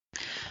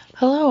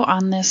Hello,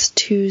 on this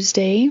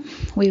Tuesday,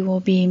 we will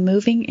be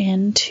moving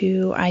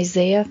into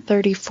Isaiah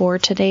 34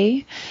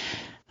 today.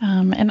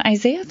 And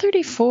Isaiah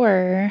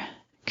 34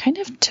 kind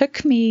of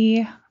took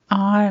me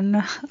on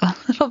a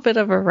little bit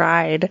of a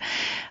ride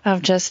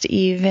of just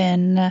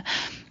even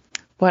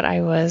what I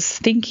was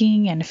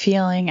thinking and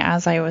feeling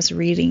as I was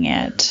reading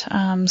it.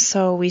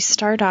 So we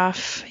start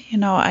off,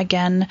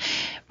 again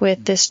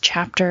with this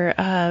chapter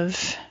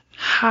of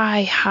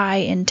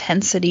high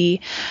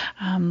intensity,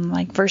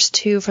 like verse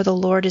 2, for the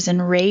Lord is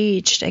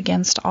enraged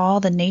against all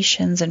the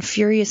nations and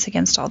furious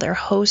against all their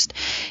host.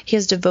 He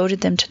has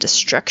devoted them to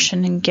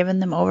destruction and given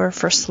them over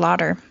for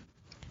slaughter.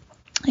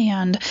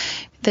 And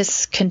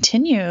this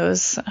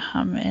continues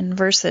in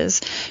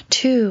verses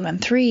 2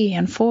 and 3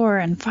 and 4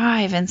 and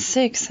 5 and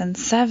 6 and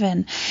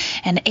 7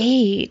 and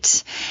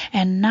 8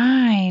 and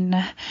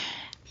 9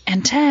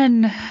 and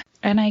 10.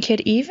 And I could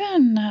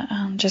even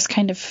just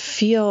kind of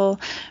feel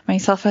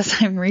myself as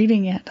I'm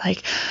reading it,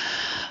 like,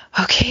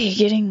 okay,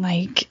 getting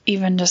like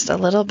even just a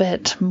little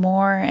bit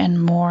more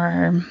and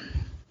more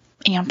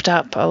amped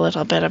up a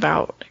little bit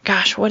about,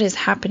 gosh, what is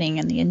happening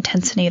and the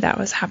intensity that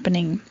was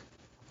happening.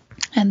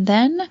 And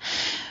then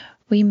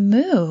we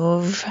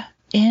move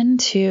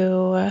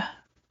into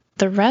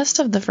the rest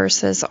of the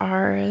verses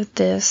are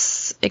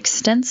this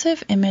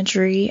extensive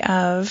imagery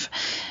of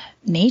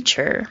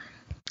nature.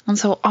 And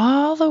so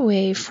all the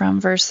way from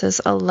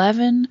verses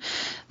 11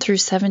 through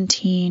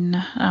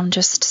 17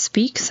 just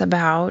speaks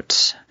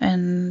about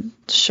and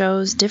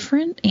shows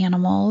different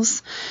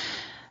animals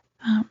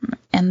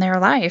and their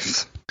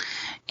life.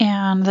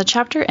 And the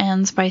chapter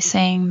ends by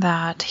saying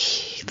that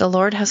the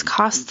Lord has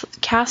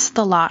cast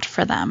the lot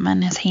for them,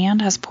 and his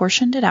hand has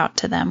portioned it out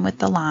to them with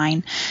the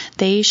line,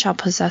 they shall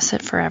possess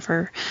it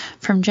forever.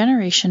 From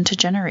generation to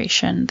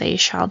generation they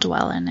shall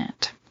dwell in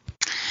it.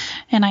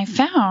 And I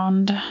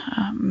found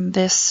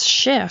this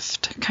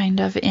shift kind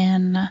of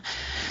in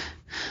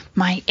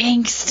my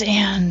angst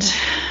and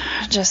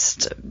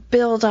just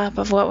build up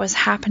of what was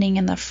happening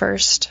in the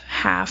first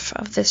half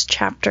of this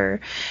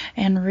chapter,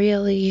 and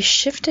really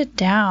shifted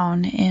back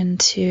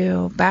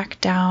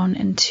down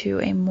into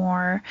a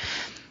more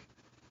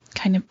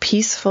kind of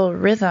peaceful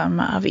rhythm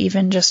of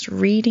even just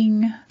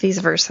reading these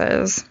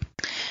verses.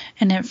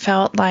 And it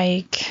felt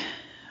like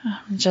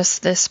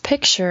just this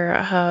picture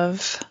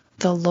of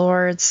the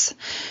Lord's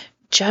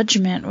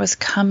judgment was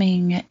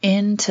coming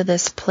into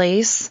this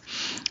place,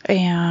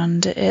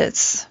 and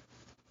it's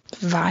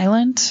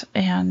violent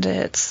and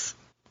it's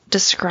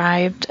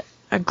described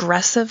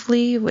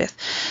aggressively with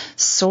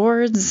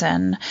swords,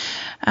 and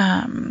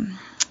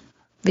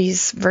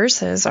these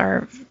verses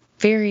are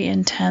very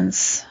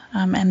intense,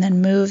 and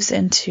then moves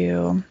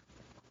into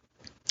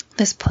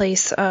this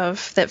place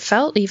that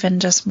felt even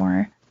just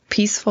more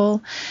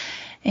peaceful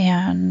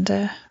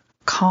and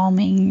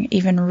calming,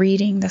 even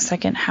reading the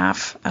second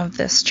half of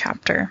this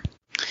chapter.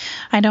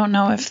 I don't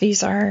know if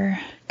these are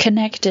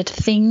connected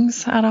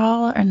things at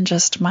all, and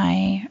just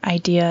my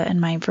idea in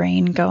my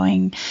brain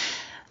going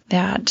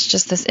that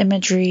just this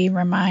imagery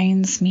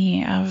reminds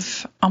me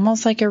of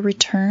almost like a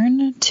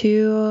return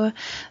to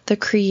the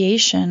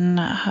creation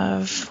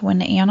of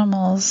when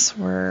animals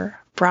were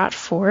brought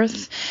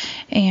forth,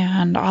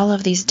 and all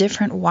of these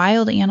different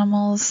wild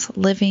animals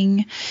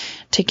living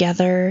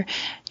together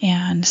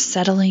and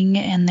settling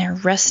in their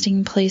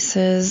resting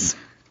places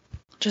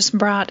just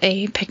brought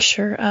a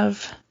picture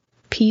of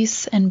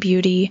peace and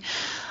beauty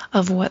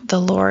of what the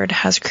Lord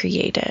has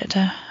created.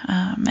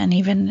 And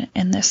even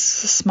in this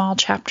small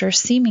chapter,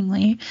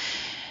 seemingly,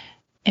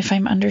 if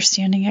I'm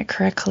understanding it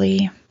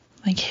correctly,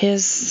 like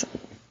his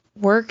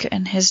work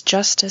and his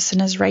justice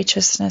and his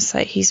righteousness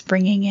that he's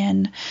bringing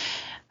in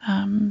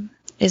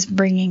is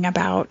bringing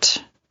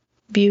about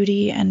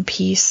beauty and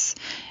peace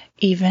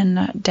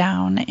even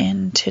down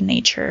into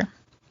nature.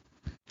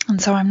 And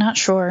so I'm not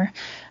sure.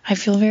 I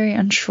feel very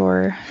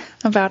unsure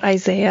about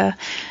Isaiah,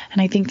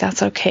 and I think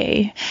that's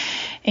okay.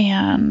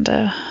 And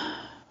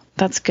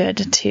that's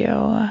good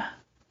to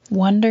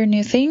wonder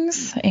new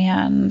things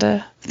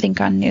and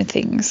think on new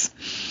things.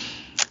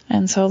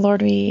 And so,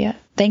 Lord, we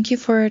thank you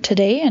for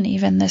today and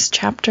even this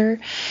chapter,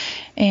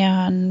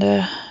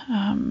 and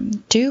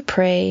do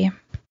pray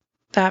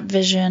that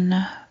vision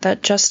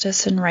that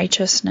justice and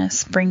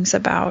righteousness brings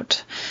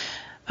about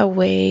a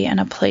way and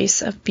a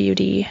place of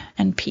beauty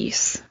and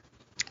peace.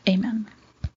 Amen.